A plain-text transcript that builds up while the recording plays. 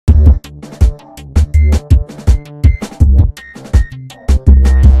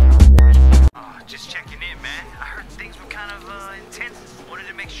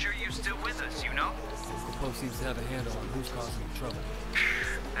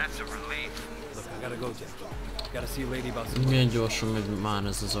Look, I gotta go, Jackie. Gotta see a lady about some... Milyen gyorsan megy már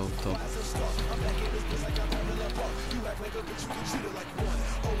ez az autó.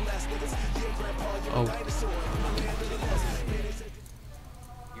 Oh.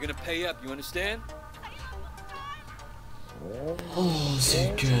 You're gonna pay up, you understand? Oh, az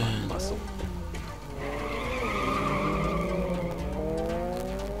igen.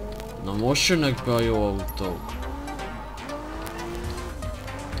 Na most jönnek be a jó autók.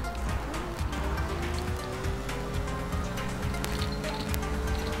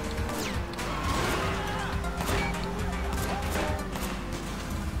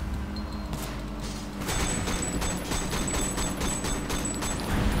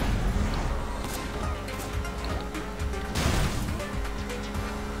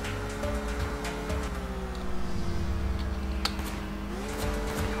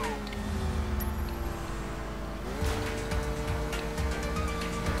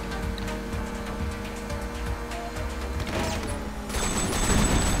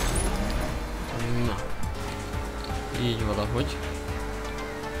 Így valahogy.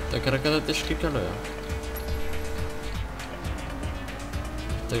 Tekerekedett és ki kell olyan?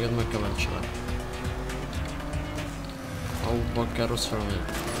 Téged meg kell mentsenek. Bakker, rossz valami.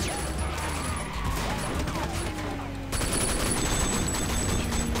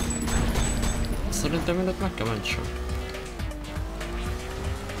 Szerintem mindet meg kell mentsem.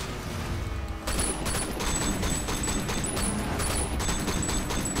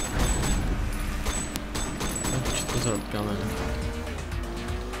 Közelebb kell menni.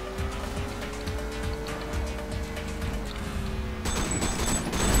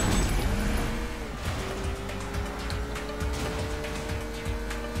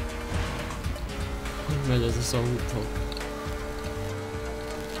 Hogy megy ez az autó?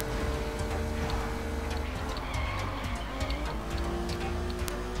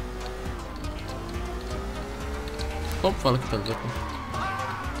 Hopp, valaki tegyek.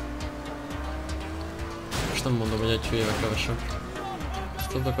 Nem mondom, hogy egy hülyével kevesebb.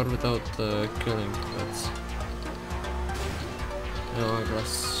 Stop the car without killing pets. Jó, meg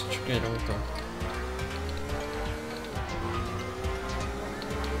lesz. Csak egyre mutat.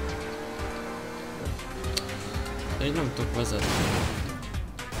 De így nem tudok vezetni.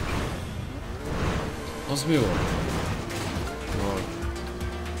 Az mi volt? Jól.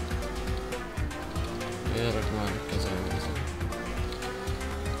 Érek már kezelni ezen.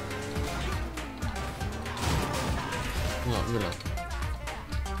 Na, mi lett?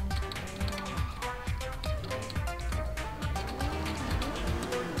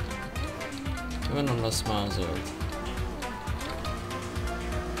 Nem lesz már zöld.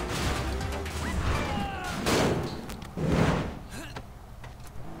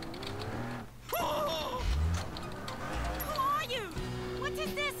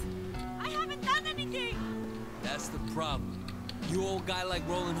 That's the problem. You old guy like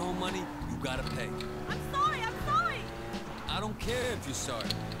rolling home money, you gotta pay. I'm sorry. I don't care if you're sorry.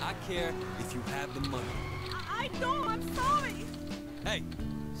 I care if you have the money. I know, I'm sorry. Hey,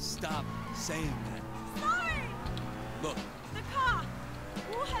 stop saying that. Sorry. Look. The car.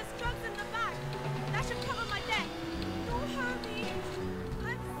 Who has drugs in the back? That should cover my debt. Don't hurt me.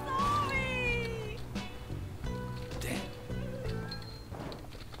 I'm sorry. Damn.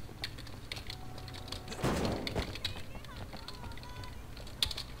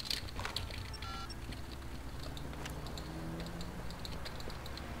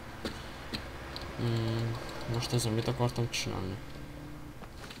 Most ezen mit akartam csinálni?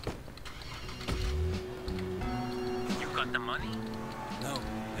 You got the money? No,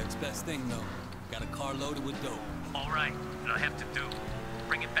 next best thing though. Got a car loaded with dope. All right, what I have to do,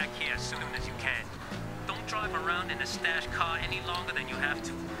 bring it back here as soon as you can. Don't drive around in a stash car any longer than you have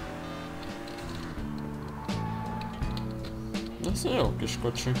to. De ez egy jó kis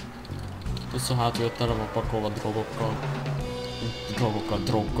kocsi. Tudsz a hátulja tele van pakolva drogokkal.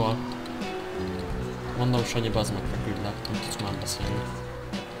 Droggal. Mondom, Sanyi, bazd meg, feküdj le, nem tudsz már beszélni.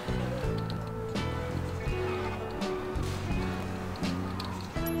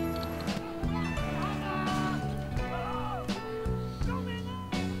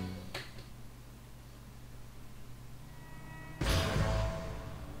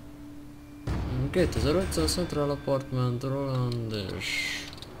 $2500 Central Apartment, Roland és...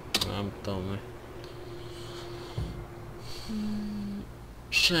 nem tudom mi.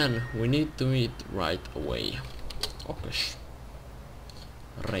 Shan, we need to meet right away. Okos.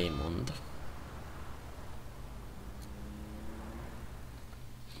 Raymond.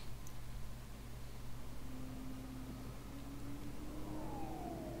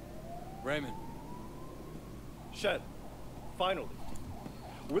 Raymond. Shan, finally.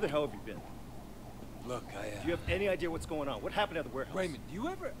 Where the hell have you been? Look, Do you have any idea what's going on? What happened at the warehouse? Raymond, do you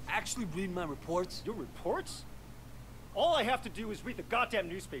ever actually read my reports? Your reports? All I have to do is read the goddamn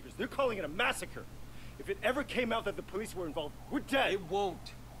newspapers. They're calling it a massacre. If it ever came out that the police were involved, we're dead. It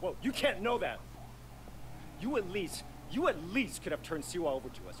won't. Well, you can't know that. You at least could have turned Siwa over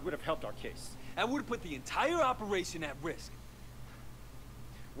to us. It would have helped our case. That would have put the entire operation at risk.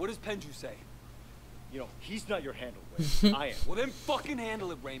 What does Pendrew say? You know, he's not your handle, Wayne. I am. Well, then fucking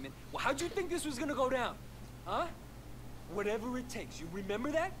handle it, Raymond. Well, how'd you think this was gonna go down? Huh? Whatever it takes. You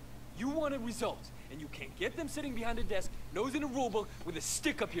remember that? You wanted results, and you can't get them sitting behind a desk, nose in a rulebook, with a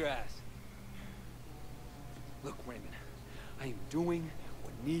stick up your ass. Look, Raymond, I am doing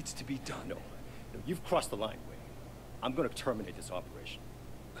what needs to be done. No, you've crossed the line, Wayne. I'm gonna terminate this operation.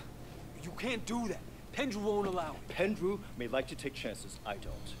 You can't do that. Pendrew won't allow it. Pendrew may like to take chances, I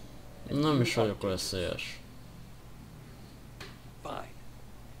don't. Nem is vagyok olyan széles. Fine.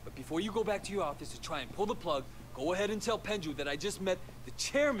 But before you go back to your office to try and pull the plug, go ahead and tell Pendrew that I just met the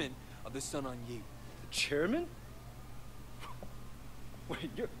chairman of the Sun On Yi. The chairman?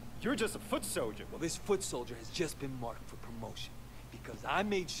 Wait, you're just a foot soldier. Well, this foot soldier has just been marked for promotion because I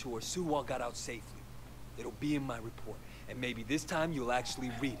made sure Suwa got out safely. It'll be in my report, and maybe this time you'll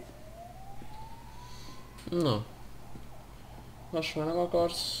actually read it. No. Most már nem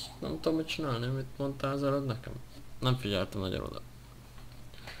akarsz, nem tudom mit csinálni, amit mondtál az előbb nekem. Nem figyeltem nagyon oda.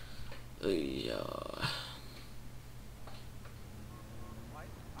 Jaj.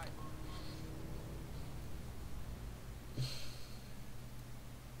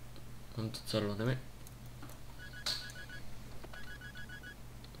 Nem tudsz előadni mi?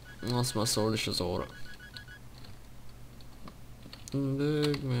 Azt már szól is az óra.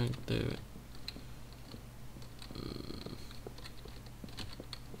 Dög meg dög.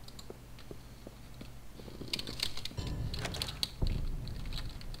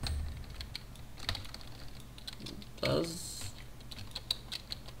 Ez...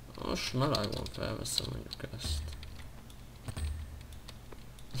 Most meleg van, felveszem mondjuk ezt.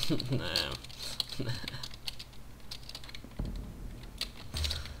 Nem.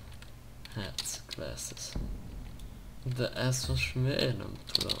 Hát, classes. De ezt most miért nem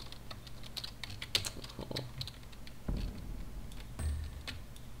tudom?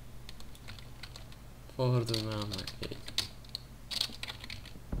 Fordulj már meg így.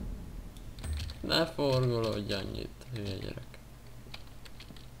 Ne forgolódj annyit, hülye gyerek.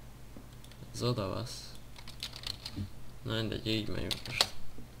 Ez oda vasz. Na mindegy, így megyünk most.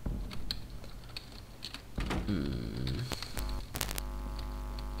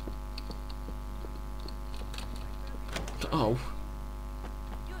 Au.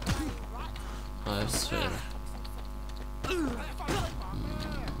 Ez félre.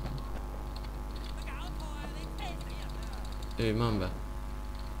 Ülj már be.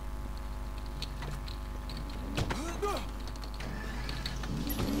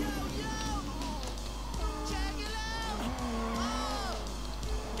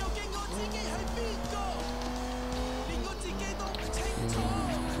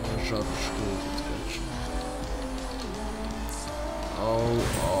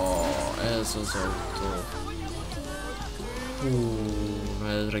 Ez az autó. Hú,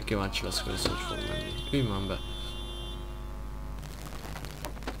 ezre kíváncsi lesz, hogy fog menni. Ülj már be.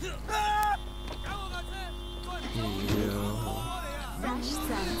 Fresh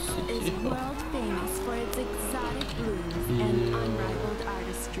Sense is world famous for its exotic blues and unrivaled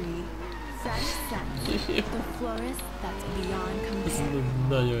artistry. Fresh Sense, the florist that's beyond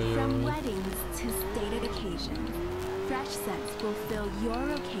compare. From weddings to stated occasions, Fresh Sense will fill your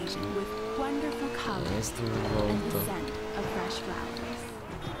occasion with wonderful colors and the scent of fresh flowers.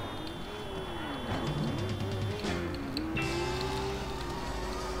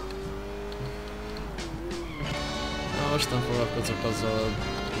 Most nem foglalkozok azzal,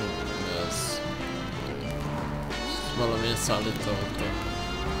 hogy ez valamilyen szállító autó.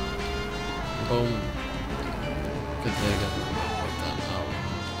 Boom. Kötélgetni voltál.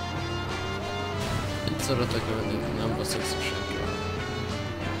 Itt szeretek jönni, nem baszok szó senkivel.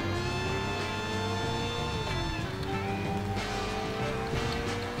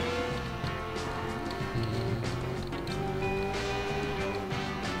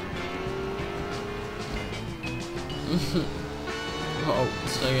 Wow,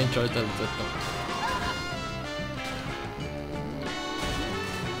 szegény csajt elütöttem.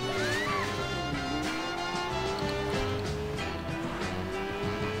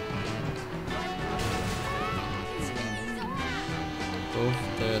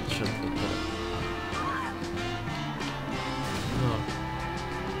 Uff, teljesen tudtam. Na.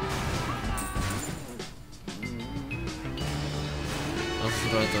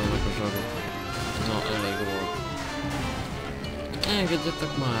 Az rajta vannak a zsarok. Na, elég volt.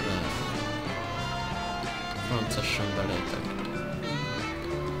 Engedjetek már el. Francesen belétek.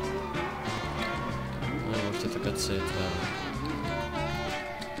 Nem most titeket szétverni.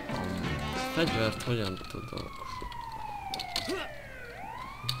 A fegyvert hogyan tudok?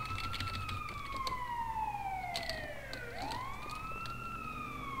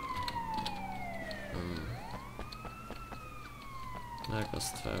 Meg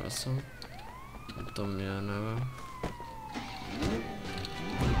azt felveszem. Nem tudom mi a neve.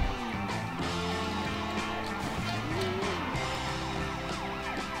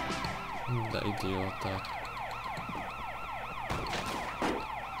 De idióták.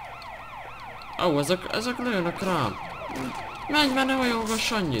 Ó, ezek lőnek rám. Menj, mert ne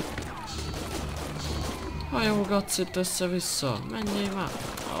hajolgass annyit. Hajolgatsz itt össze-vissza. Menjél már.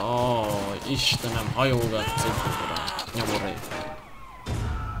 Ó, Istenem, hajolgatsz itt rá. Nyomoré.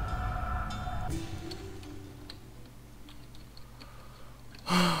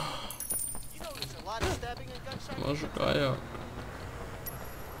 Mozsgáljak.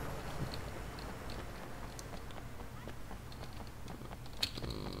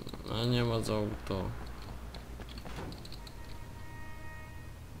 Menjem az autó.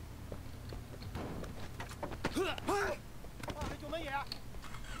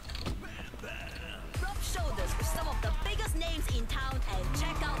 Rub shoulders with some of the biggest names in town and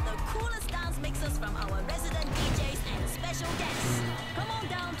check out the coolest dance mixes from our resident DJs and special guests. Come on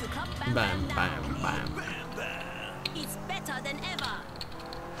down to Club Bam Bam, Bam bam, now. bam. It's better than ever.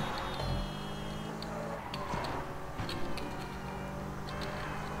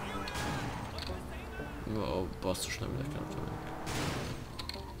 Ó, basszus, nem érdekeltem meg.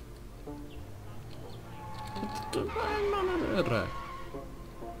 Már nem erre.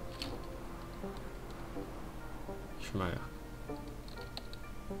 És meg. Do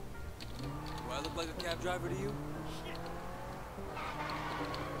I look like a cab driver to you?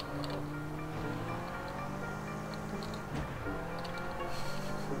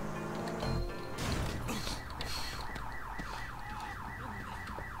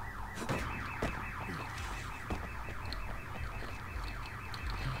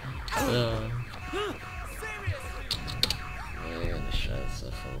 Én is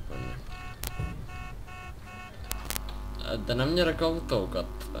ezzel fogok venni. De nem nyerek autókat?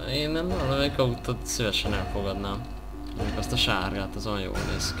 Én nem valamelyik autót szívesen elfogadnám. Mondjuk azt a sárgát, az olyan jól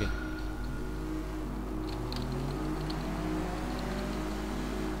néz ki.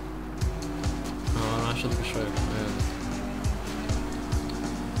 A második is vagyok.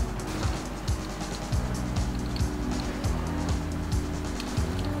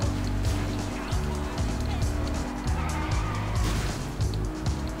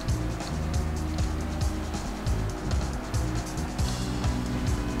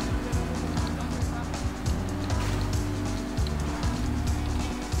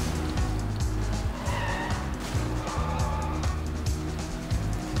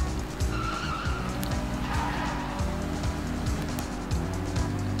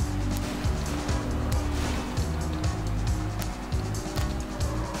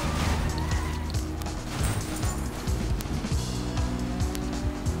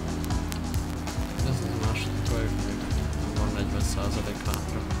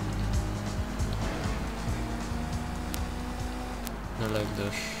 Hátra. Ne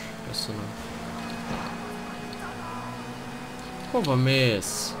lögdös, köszönöm. Hova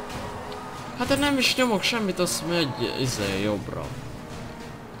mész? Hát de nem is nyomok semmit, azt megy jobbra.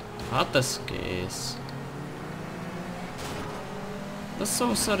 Hát ez kész. De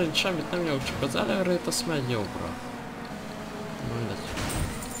szó szerint semmit nem nyomok, csak az előrét, azt megy jobbra. Mindegy.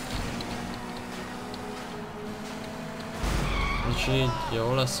 És így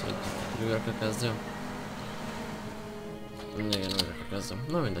jó lesz, hogy újra kell kezdjem. Igen, újra kell kezdjem.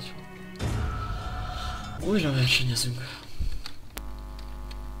 Na mindegy. Újra versenyezünk.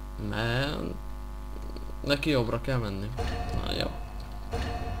 Mert neki jobbra kell menni. Na jó.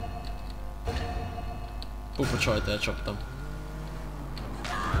 Pupa csajt elcsaptam.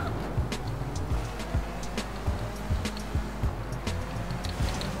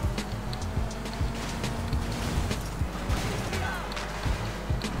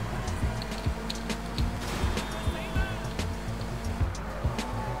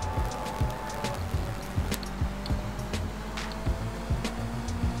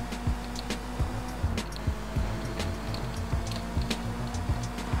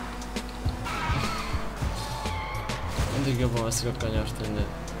 Mindig jobban veszik a kanyart, hogy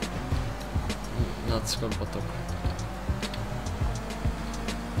nackodbatok.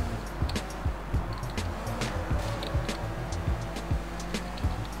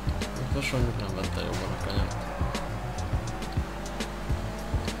 Sajnos mondjuk nem vette jobban a kanyar.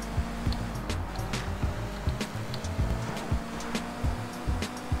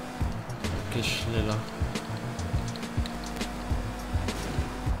 Kis lila.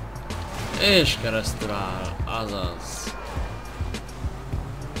 És keresztül áll, azaz.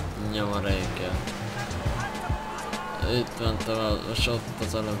 Nyomarékja. Itt mentem el, és ott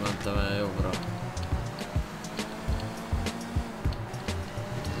az előbb mentem el jobbra.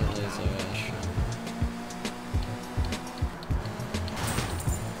 Ez az első.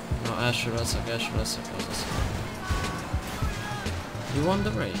 Na, első leszek, azaz. You won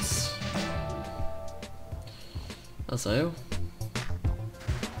the race. Az a jó.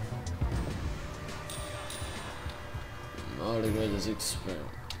 Alig megy az XP.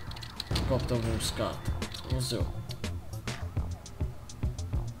 Kaptam 20k-t. Az jó.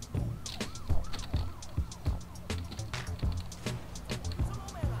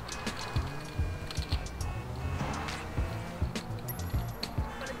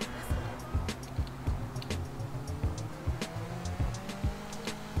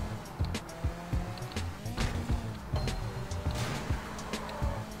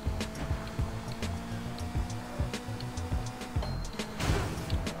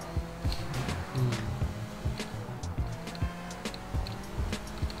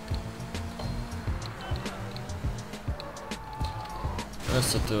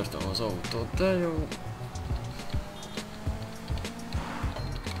 Összetörtem az autót, de jó.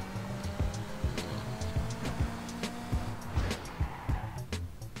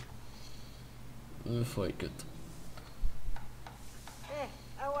 Mi folyik itt?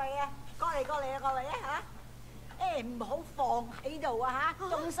 阿慧啊，過嚟過嚟啊嚇！唔好放喺度啊嚇，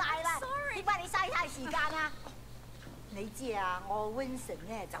凍晒啦！點解你嘥太時間啊？你知啊，我 Winston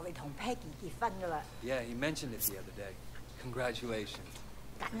咧就嚟同 Peggy 結婚噶啦。Yeah, he mentioned it the other day. Congratulations.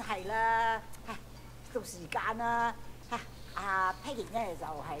 梗係啦，到時間啦嚇。阿 Peggy 咧就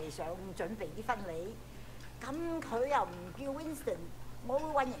係想準備啲婚禮，咁佢又唔叫 Winston，我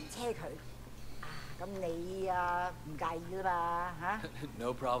會揾人車佢。咁你啊唔介意啦嘛嚇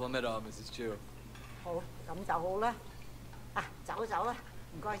No problem at all, Mrs. Chu. 好，咁就好啦。走啦，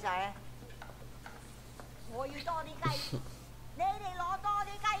唔該晒啊！我要多啲雞，你哋攞多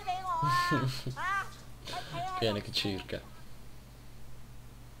啲雞俾我啊！Pieni csirke.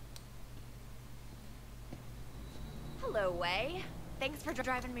 Hello, Wei. Thanks for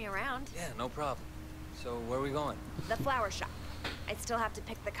driving me around. Yeah, no problem. So, where are we going? The flower shop. I still have to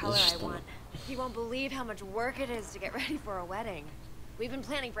pick the color I want. You won't believe how much work it is to get ready for a wedding. We've been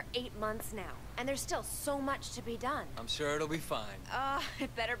planning for 8 months now, and there's still so much to be done. I'm sure it'll be fine.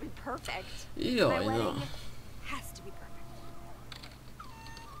 It better be perfect. Yeah, My I know. wedding has to be perfect.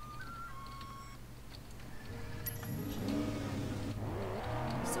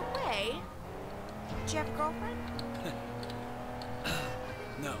 So, Wei, do you have a girlfriend?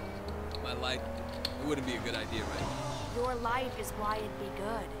 No. My life, it wouldn't be a good idea right now. Your life is why it'd be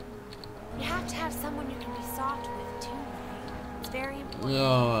good. You have to have someone you can be soft with, too, Wei. It's very important.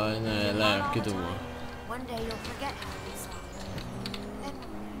 Jaj, If ne, you're hot all the lelkidúl. time, one day you'll forget how to be soft. Then what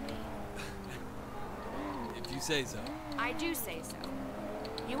will you be? If you say so. I do say so.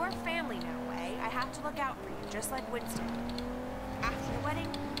 You are family now, Wei. I have to look out for you, just like Winston. After the wedding,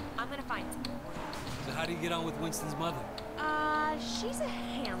 I'm gonna find someone for you. So how do you get on with Winston's mother? She's a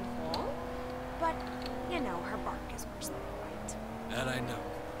handful, but, you know, her bark is worse than her bite. That I know.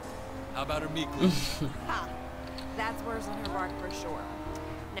 How about her meekly? Ha! That's worse than her bark for sure.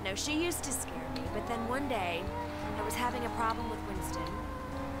 No, she used to scare me, but then one day, I was having a problem with Winston.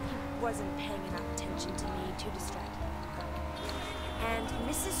 He wasn't paying enough attention to me, too distracted. And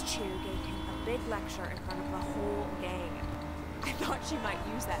Mrs. Chu gave him a big lecture in front of the whole gang. I thought she might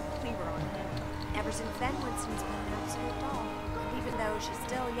use that cleaver on him. Ever since then, Winston's been an absolute doll. Even though she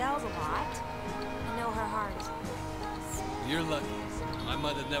still yells a lot, I know her heart is in the right place. You're lucky. My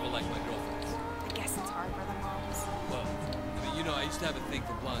mother never liked my girlfriends. I guess it's hard for the moms. Well, I mean, you know, I used to have a thing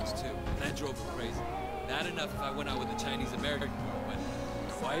for blondes too, and that drove her crazy. Not enough if I went out with a Chinese American girl, but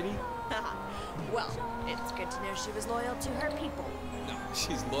Whitey? Well, it's good to know she was loyal to her people. No,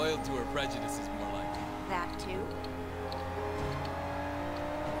 she's loyal to her prejudices, more like. That too.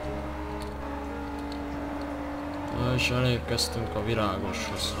 És elérkeztünk a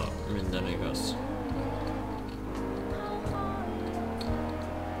virágoshoz, ha minden igaz.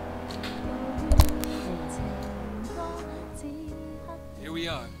 Here we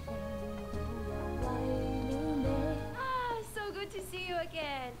are. So good to see you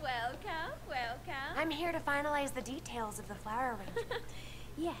again. Welcome, welcome. I'm here to finalize the details of the flower arrangement.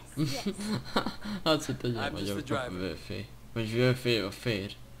 Yes. Azt hitt, hogy én I'm just vagyok the a driver. vőfé. Vagy vőfé a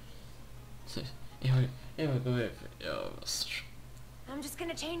fér. Ihan kuin joo, basszus. I'm just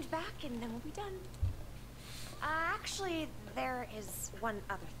gonna change back and then we'll be done. Actually, there is one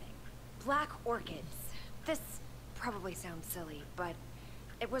other thing. Black orchids. This probably sounds silly, but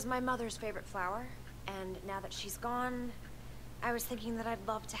it was my mother's favorite flower, and now that she's gone, I was thinking that I'd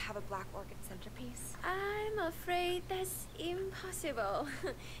love to have a black orchid centerpiece. I'm afraid that's impossible.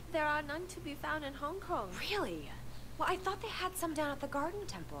 There are none to be found in Hong Kong. Really? Well, I thought they had some down at the Garden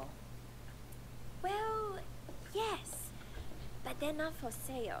Temple. Well, yes, but they're not for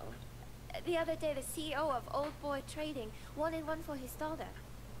sale. The other day, the CEO of Old Boy Trading wanted one for his daughter.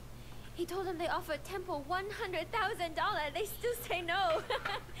 He told them they offered Temple $100,000. They still say no.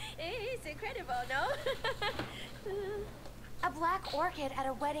 It's incredible, no? A black orchid at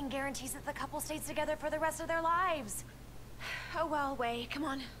a wedding guarantees that the couple stays together for the rest of their lives. Oh well, Wei, come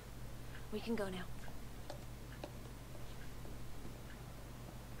on. We can go now.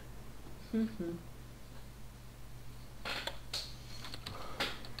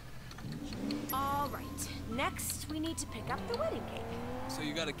 All right. Next, we need to pick up the wedding cake. So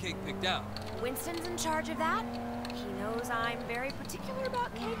you got a cake picked out? Winston's in charge of that. He knows I'm very particular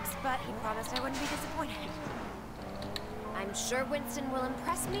about cakes, but he promised I wouldn't be disappointed. I'm sure Winston will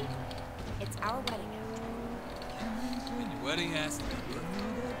impress me. It's our wedding after. And your wedding has to be good.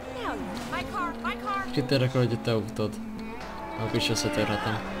 Now, my car, my car! Kitére küldjette autót. Akkor is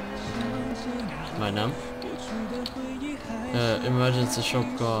összetörhetem. Vagy nem? Emergency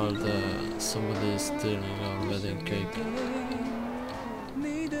shop called. Somebody is stealing our wedding cake.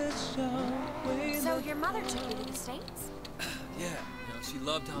 So your mother took you to the States? Yeah, you know, she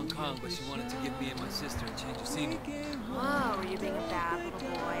loved Hong Kong, but she wanted to give me and my sister a change of scenery. Oh, were you being a bad little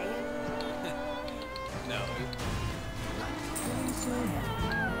boy? No.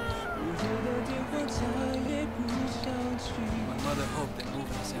 My mother hoped that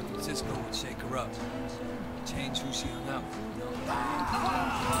moving to San Francisco would shake her up, change who she hung out with.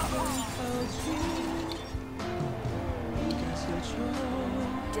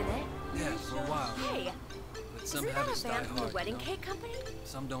 Did it? Yeah, for a while. Hey, But some isn't that a habits die van from the hard. wedding You know? cake company?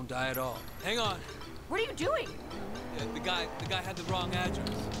 Some don't die at all. Hang on. What are you doing? Yeah, the guy had the wrong address.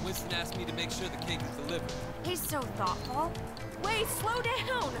 Winston asked me to make sure the cake is delivered. He's so thoughtful. Wait, slow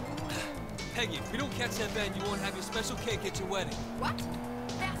down! Peggy, if we don't catch that van, you won't have your special cake at your wedding. What?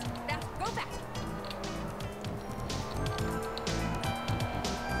 Fast, fast, go fast!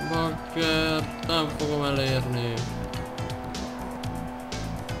 Bakker, nem fogom elérni.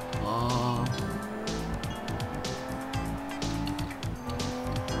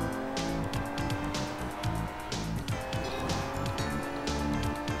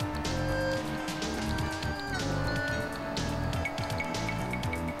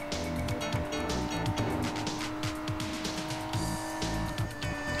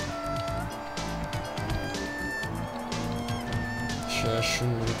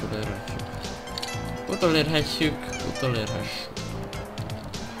 Sössünk, utolérhetjük. Utolérhessük.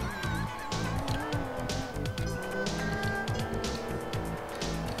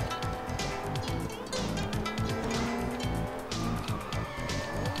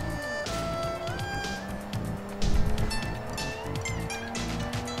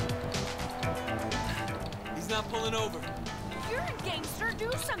 He's not pulling over. You're a gangster,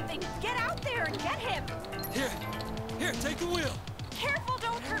 do something! Get out there and get him! Here, take the wheel. Careful,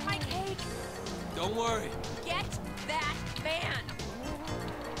 don't hurt my cake! Don't worry. Get that van!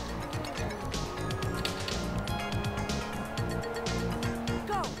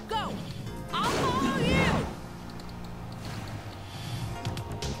 Go, go! I'll follow you!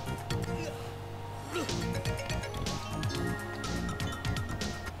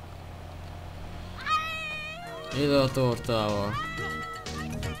 Ide a tortával.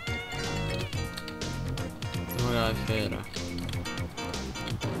 Magállj félre.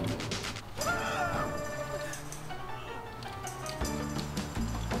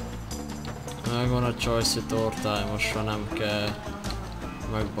 Megvan a choice tortája, most már nem kell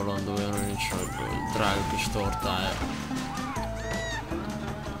megbolonduljon, hogy nincs hogy drága kis tortája.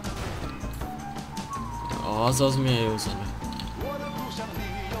 Az milyen jó zene.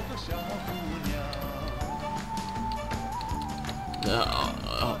 De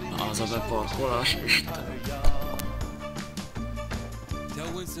az a beparkolás, Isten.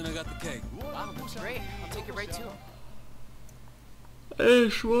 Tell Winston I got the cake. Wow, that's great. I'll take it right to him.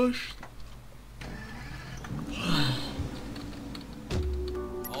 És most...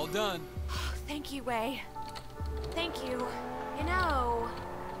 All done. Thank you, Wei. Thank you. You know,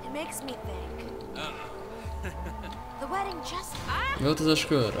 it makes me think. The wedding just... Mi volt az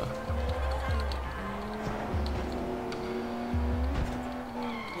esküvőre?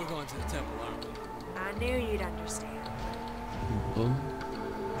 We're going to the temple, aren't we? I knew you'd understand. Boom.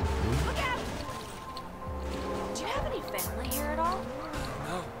 Look out! Do you have any family here at all?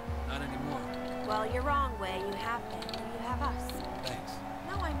 No, not anymore. Well, you're wrong, Way. You have family. You have us. Thanks.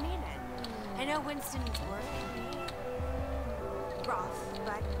 No, I mean it. I know Winston's work can be rough,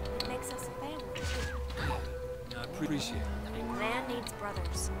 but it makes us a family, too. I appreciate it. A man needs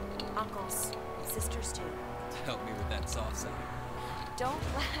brothers, uncles, and sisters, too. Help me with that soft side. Don't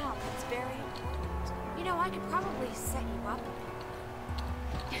laugh. It's very important. You know, I could probably set you up.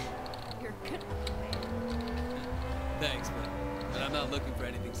 You're a good looking man. Thanks, but I'm not looking for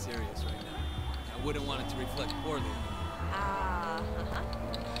anything serious right now. I wouldn't want it to reflect poorly on you. Uh-huh.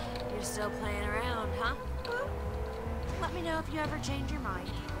 You're still playing around, huh? Well, let me know if you ever change your mind.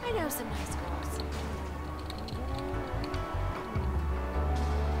 I know some nice girls.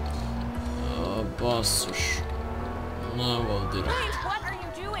 Basszus. Na, volt ide. Wait, what are you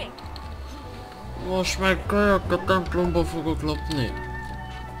doing? Most meg kajak a templomba fogok lopni.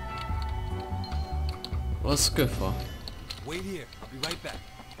 Az köfa. Wait here. I'll be right back.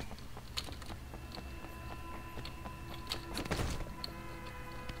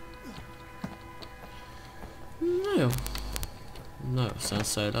 Na jó. Na jó,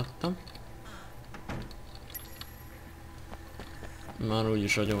 szenszei lettem. Már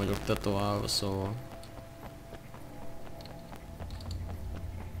úgyis agyon vagyok tetoválva, szóval.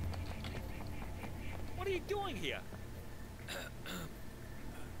 What are you doing here?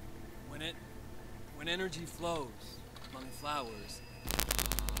 When energy flows among flowers,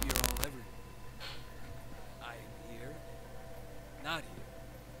 you're all everywhere. I am here, not here.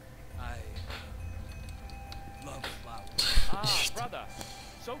 I love flowers. Ah, brother.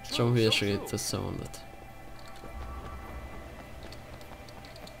 So true. Csomó So hülyeséget true. összemondat.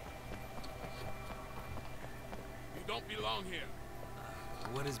 You don't belong here.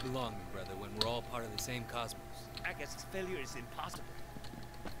 What is belonging, brother, when we're all part of the same cosmos? I guess failure is impossible.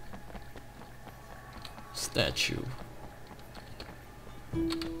 Statue.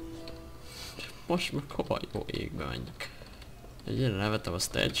 Most meg hova jó égbe menjek? Egyre levetem a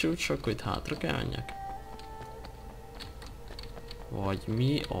statue-t, és akkor itt hátra kell menjek? Vagy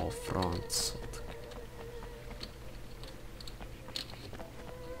mi a francot?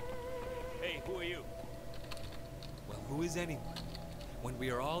 Hey, who are you? Well, who is anyone? When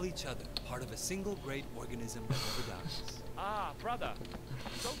we are all each other, part of a single great organism that never dies. Ah, brother.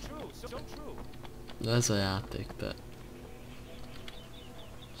 So true. So true. De ez a játék, te.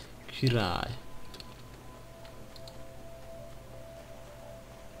 Király.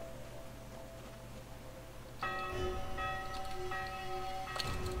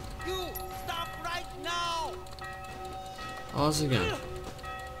 You stop right now. Az igen.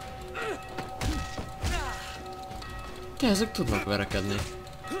 Te, ezek tudnak verekedni.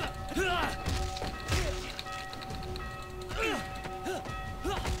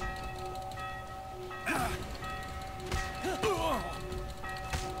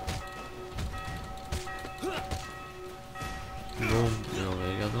 Boom, jó,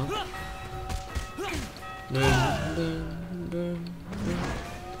 véged van. Dun, dun, dun, dun.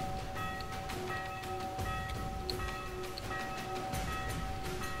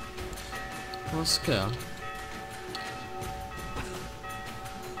 Az kell.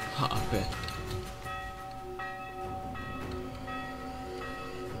 HP.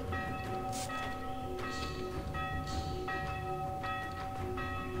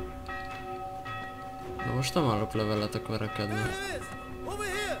 Na most nem állok le veletek verekedni. Over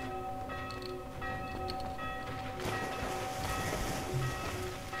here.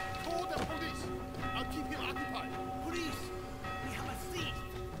 Call the police. I'll keep him occupied. Police, we have a thief.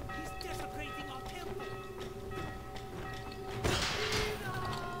 He's desecrating our temple.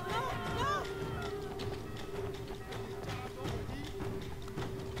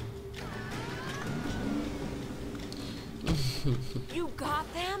 You got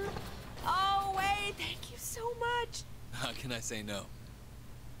them? Oh, Way, thank you so much. How can I say no?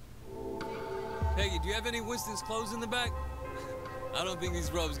 Peggy, do you have any Winston's clothes in the back? I don't think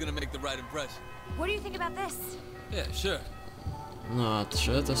these robes gonna make the right impression. What do you think about this? Yeah, sure. Na hát,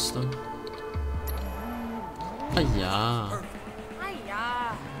 se ötöztem. Ajjá.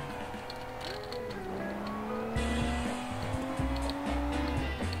 Hiya.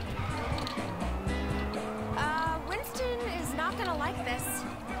 Winston is not gonna like this.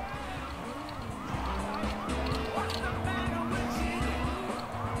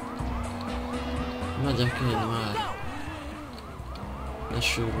 Megyek én már. Ne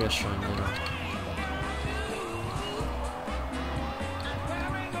sürgess annyira.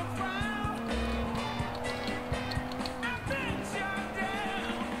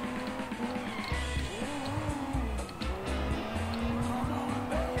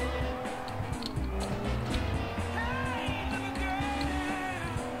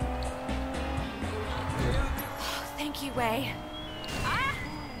 way. Ah!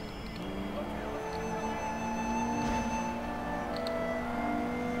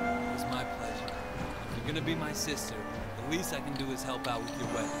 It's my pleasure. If you're gonna be my sister, the least I can do is help out with your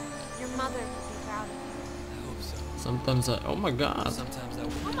wedding. Your mother would be proud of you. I hope so. Sometimes I... Oh my god. Sometimes I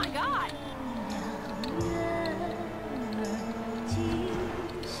Oh my god!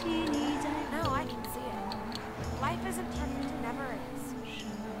 No, I can see it. Life isn't perfect, it never is.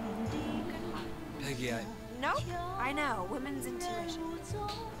 Peggy, No, I know, women's intuition.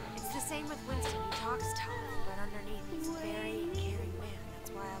 It's the same with Winston. He talks tough, but underneath he's a very caring man.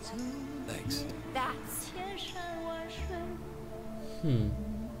 That's why I love him. Thanks. That's...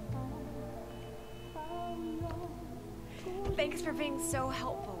 Thanks for being so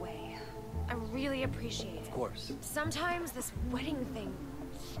helpful, Wei. I really appreciate it. Of course. Sometimes this wedding thing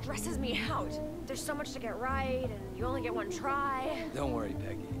stresses me out. There's so much to get right, and you only get one try. Don't worry,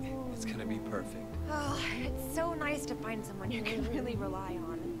 Peggy. It's gonna be perfect. Oh, it's so nice to find someone you can really rely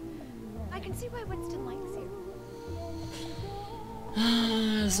on. I can see why Winston likes you.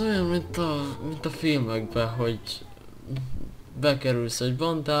 Ez olyan, mint a filmekben, hogy bekerülsz egy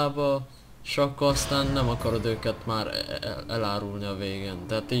bandába, és akkor aztán nem akarod őket már elárulni a végén.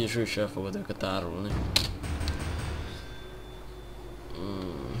 Tehát így is el fogod őket árulni.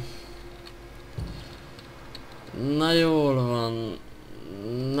 Na jól van.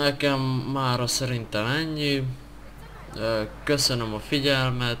 Nekem mára szerintem ennyi. Köszönöm a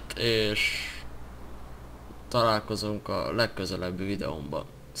figyelmet, és találkozunk a legközelebbi videómban.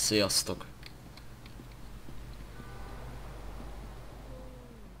 Sziasztok!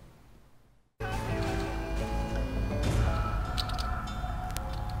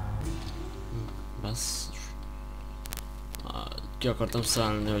 Basszus. Ki akartam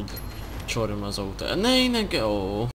szállni, hogy csorjam az autó. Ne, innen kell... Ó.